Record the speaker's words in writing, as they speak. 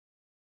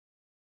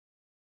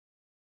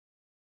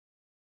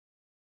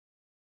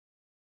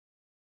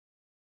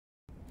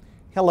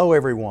Hello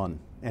everyone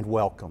and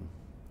welcome.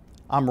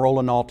 I'm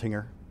Roland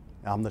Altinger.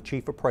 I'm the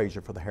Chief Appraiser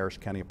for the Harris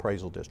County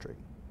Appraisal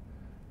District.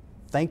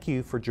 Thank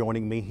you for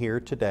joining me here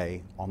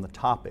today on the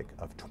topic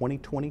of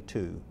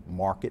 2022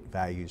 market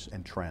values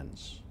and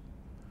trends.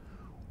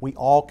 We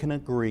all can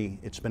agree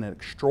it's been an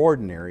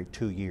extraordinary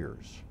 2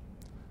 years.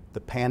 The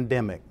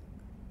pandemic,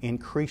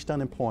 increased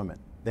unemployment,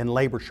 then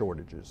labor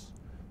shortages,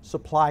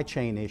 supply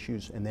chain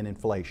issues, and then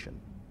inflation.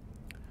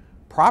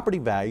 Property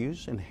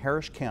values in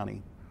Harris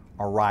County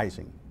are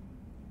rising,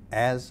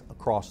 as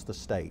across the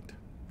state.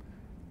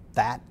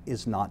 That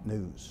is not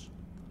news.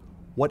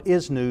 What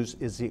is news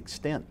is the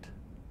extent.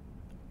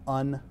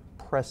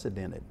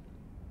 Unprecedented.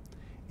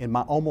 In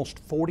my almost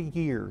 40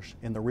 years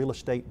in the real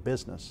estate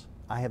business,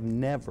 I have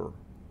never,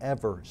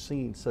 ever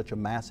seen such a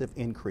massive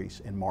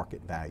increase in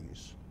market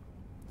values.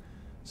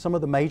 Some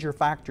of the major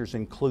factors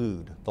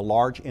include the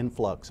large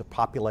influx of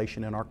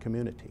population in our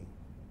community,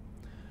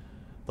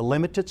 the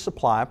limited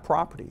supply of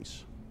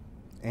properties,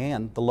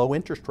 and the low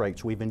interest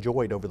rates we've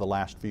enjoyed over the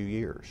last few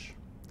years.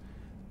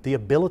 The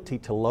ability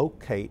to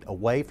locate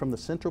away from the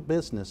central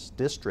business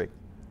district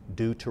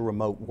due to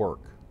remote work.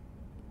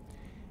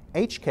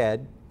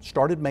 HCAD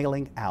started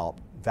mailing out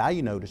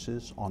value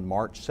notices on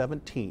March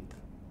 17th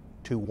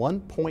to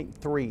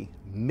 1.3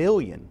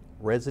 million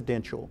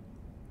residential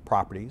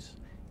properties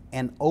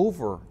and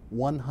over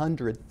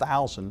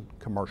 100,000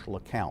 commercial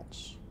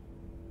accounts.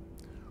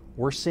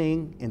 We're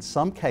seeing, in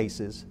some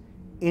cases,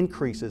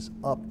 increases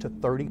up to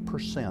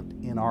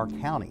 30% in our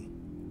county.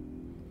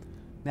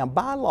 Now,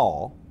 by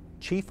law,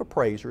 chief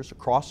appraisers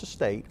across the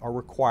state are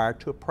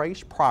required to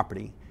appraise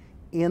property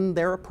in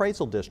their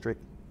appraisal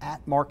district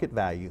at market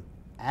value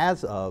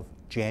as of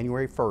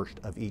January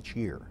 1st of each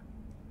year.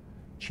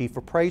 Chief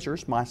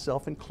appraisers,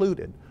 myself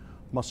included,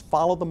 must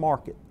follow the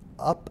market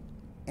up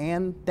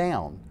and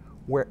down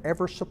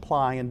wherever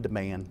supply and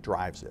demand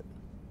drives it.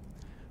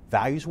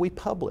 Values we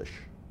publish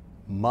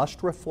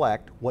must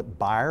reflect what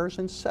buyers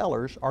and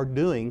sellers are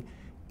doing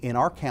in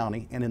our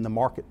county and in the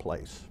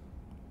marketplace.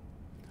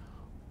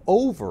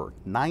 Over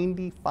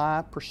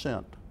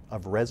 95%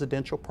 of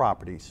residential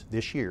properties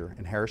this year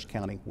in Harris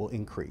County will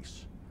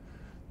increase,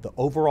 the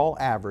overall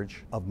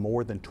average of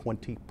more than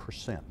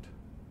 20%.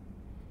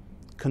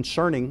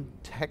 Concerning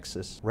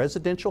Texas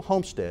residential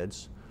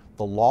homesteads,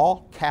 the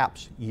law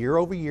caps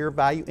year-over-year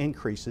value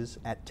increases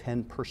at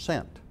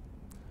 10%.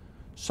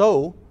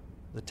 So,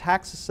 the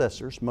tax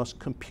assessors must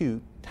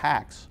compute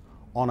tax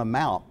on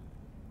amount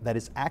that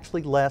is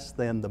actually less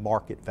than the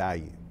market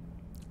value,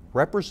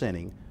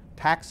 representing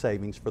tax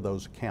savings for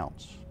those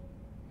accounts.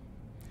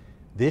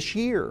 This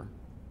year,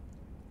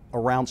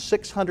 around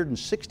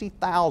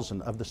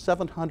 660,000 of the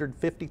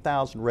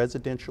 750,000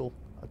 residential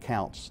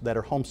accounts that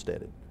are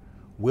homesteaded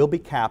will be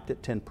capped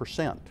at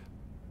 10%.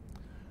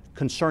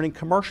 Concerning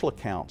commercial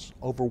accounts,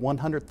 over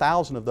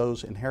 100,000 of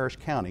those in Harris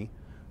County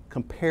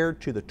compared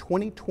to the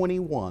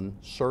 2021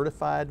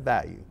 certified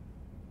value.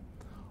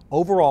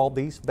 Overall,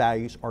 these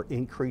values are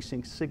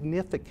increasing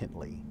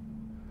significantly.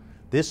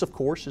 This, of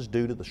course, is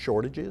due to the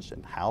shortages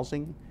in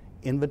housing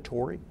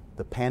inventory,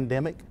 the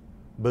pandemic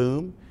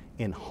boom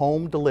in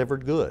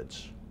home-delivered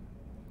goods.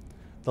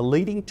 The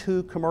leading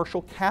two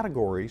commercial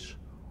categories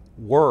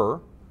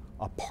were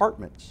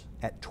apartments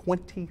at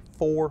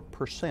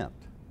 24%,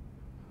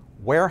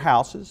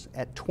 warehouses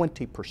at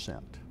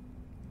 20%.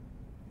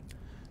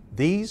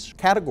 These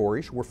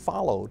categories were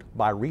followed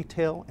by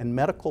retail and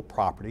medical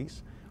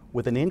properties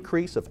with an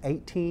increase of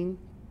 18%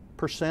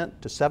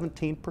 to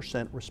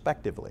 17%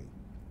 respectively.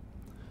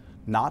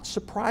 Not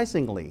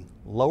surprisingly,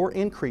 lower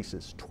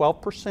increases,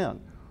 12%,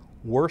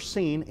 were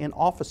seen in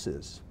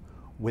offices,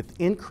 with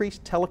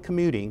increased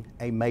telecommuting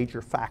a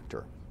major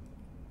factor.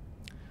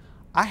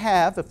 I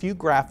have a few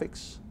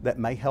graphics that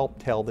may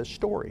help tell this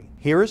story.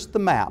 Here is the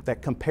map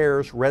that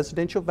compares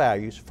residential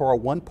values for our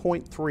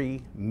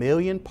 1.3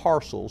 million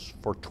parcels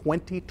for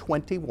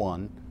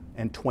 2021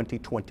 and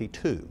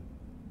 2022.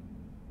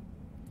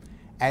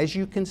 As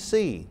you can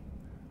see,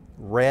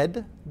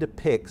 red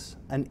depicts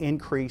an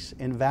increase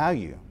in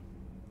value.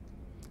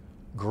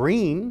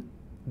 Green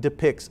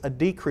depicts a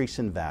decrease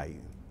in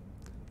value.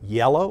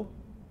 Yellow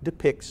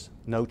depicts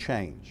no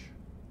change.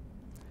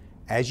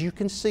 As you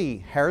can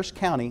see, Harris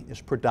County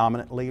is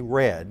predominantly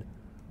red,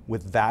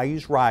 with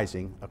values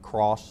rising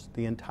across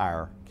the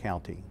entire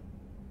county.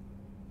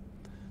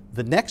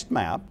 The next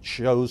map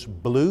shows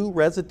blue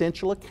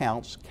residential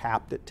accounts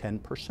capped at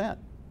 10%.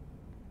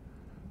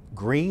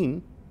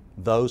 Green,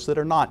 those that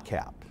are not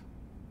capped.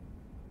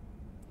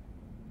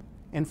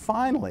 And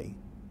finally,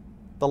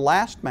 the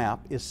last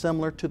map is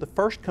similar to the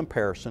first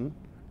comparison.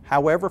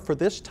 However, for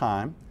this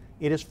time,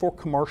 it is for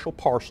commercial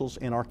parcels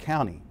in our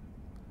county.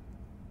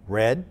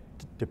 Red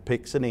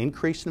depicts an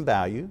increase in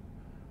value,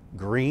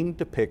 green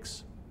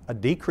depicts a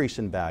decrease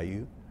in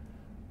value,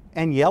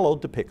 and yellow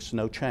depicts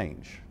no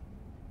change.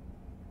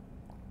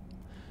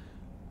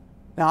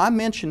 Now, I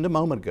mentioned a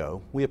moment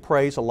ago, we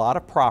appraise a lot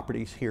of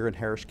properties here in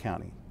Harris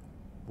County,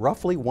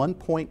 roughly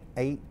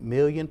 1.8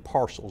 million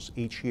parcels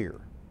each year.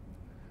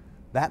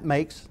 That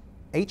makes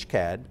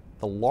HCAD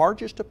the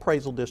largest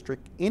appraisal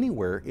district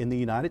anywhere in the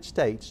United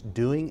States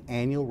doing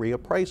annual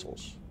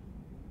reappraisals.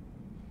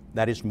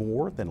 That is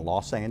more than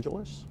Los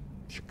Angeles,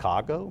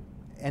 Chicago,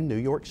 and New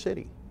York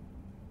City.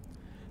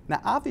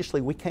 Now, obviously,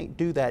 we can't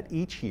do that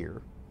each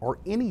year or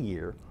any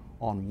year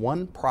on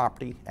one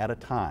property at a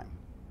time.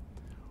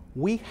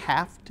 We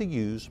have to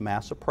use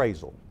mass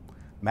appraisal.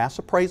 Mass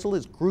appraisal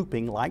is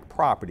grouping like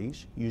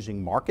properties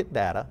using market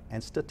data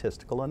and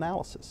statistical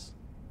analysis.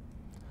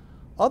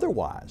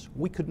 Otherwise,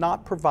 we could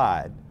not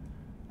provide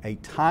a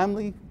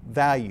timely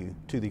value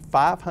to the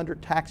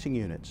 500 taxing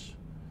units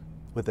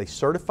with a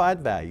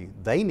certified value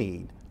they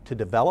need to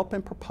develop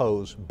and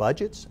propose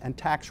budgets and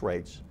tax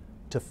rates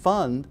to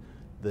fund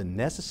the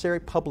necessary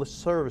public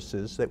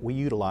services that we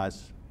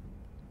utilize.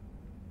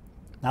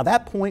 Now,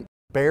 that point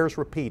bears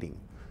repeating.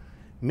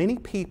 Many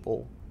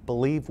people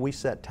believe we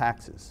set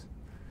taxes.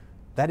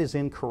 That is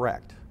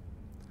incorrect.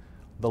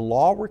 The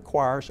law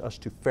requires us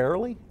to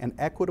fairly and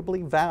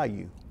equitably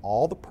value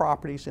all the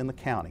properties in the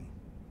county.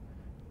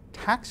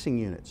 Taxing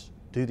units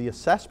do the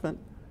assessment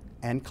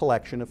and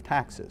collection of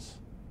taxes.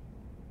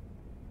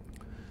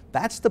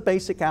 That's the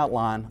basic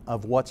outline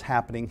of what's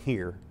happening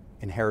here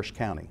in Harris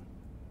County.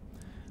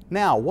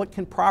 Now, what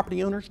can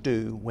property owners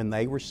do when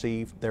they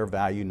receive their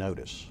value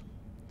notice?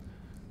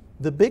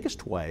 The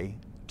biggest way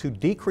to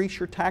decrease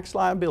your tax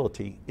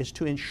liability is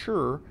to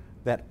ensure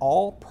that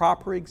all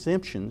proper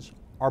exemptions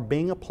are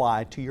being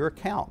applied to your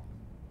account.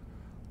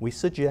 We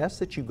suggest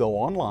that you go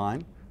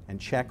online and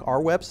check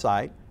our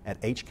website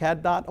at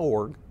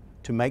hcad.org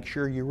to make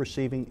sure you're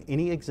receiving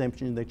any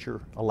exemption that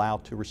you're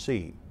allowed to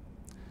receive.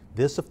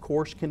 This, of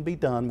course, can be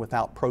done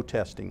without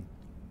protesting.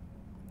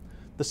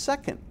 The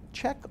second,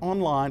 check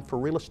online for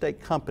real estate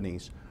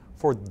companies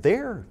for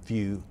their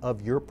view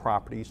of your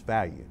property's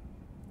value.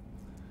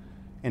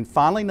 And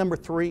finally, number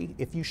three,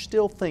 if you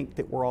still think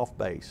that we're off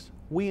base,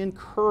 we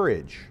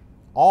encourage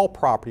all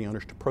property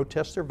owners to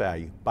protest their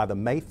value by the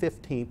May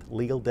 15th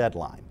legal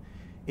deadline,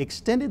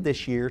 extended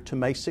this year to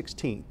May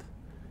 16th,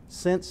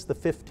 since the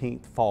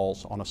 15th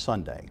falls on a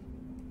Sunday.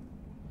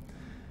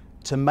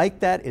 To make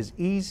that as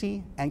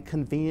easy and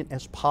convenient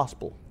as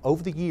possible,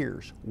 over the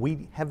years,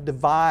 we have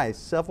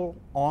devised several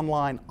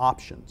online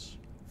options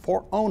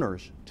for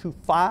owners to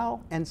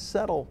file and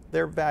settle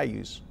their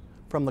values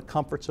from the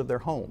comforts of their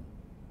home.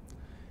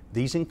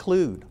 These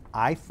include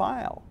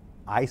iFile,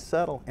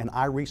 iSettle, and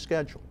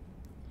iReschedule.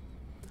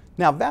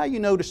 Now, value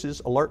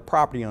notices alert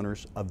property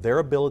owners of their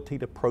ability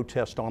to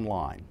protest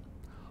online.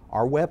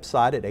 Our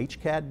website at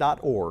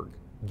hcad.org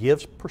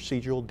gives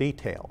procedural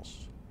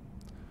details.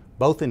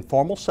 Both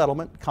informal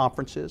settlement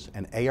conferences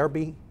and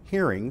ARB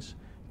hearings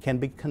can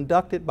be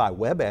conducted by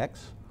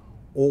WebEx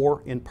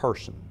or in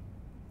person.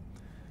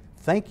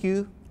 Thank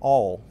you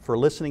all for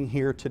listening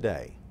here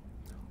today.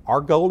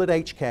 Our goal at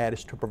HCAD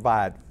is to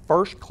provide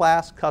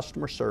first-class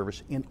customer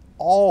service in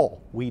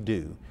all we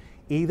do,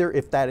 either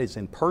if that is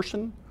in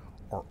person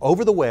or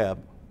over the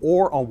web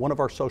or on one of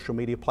our social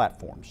media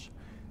platforms.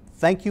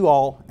 Thank you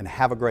all and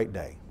have a great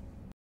day.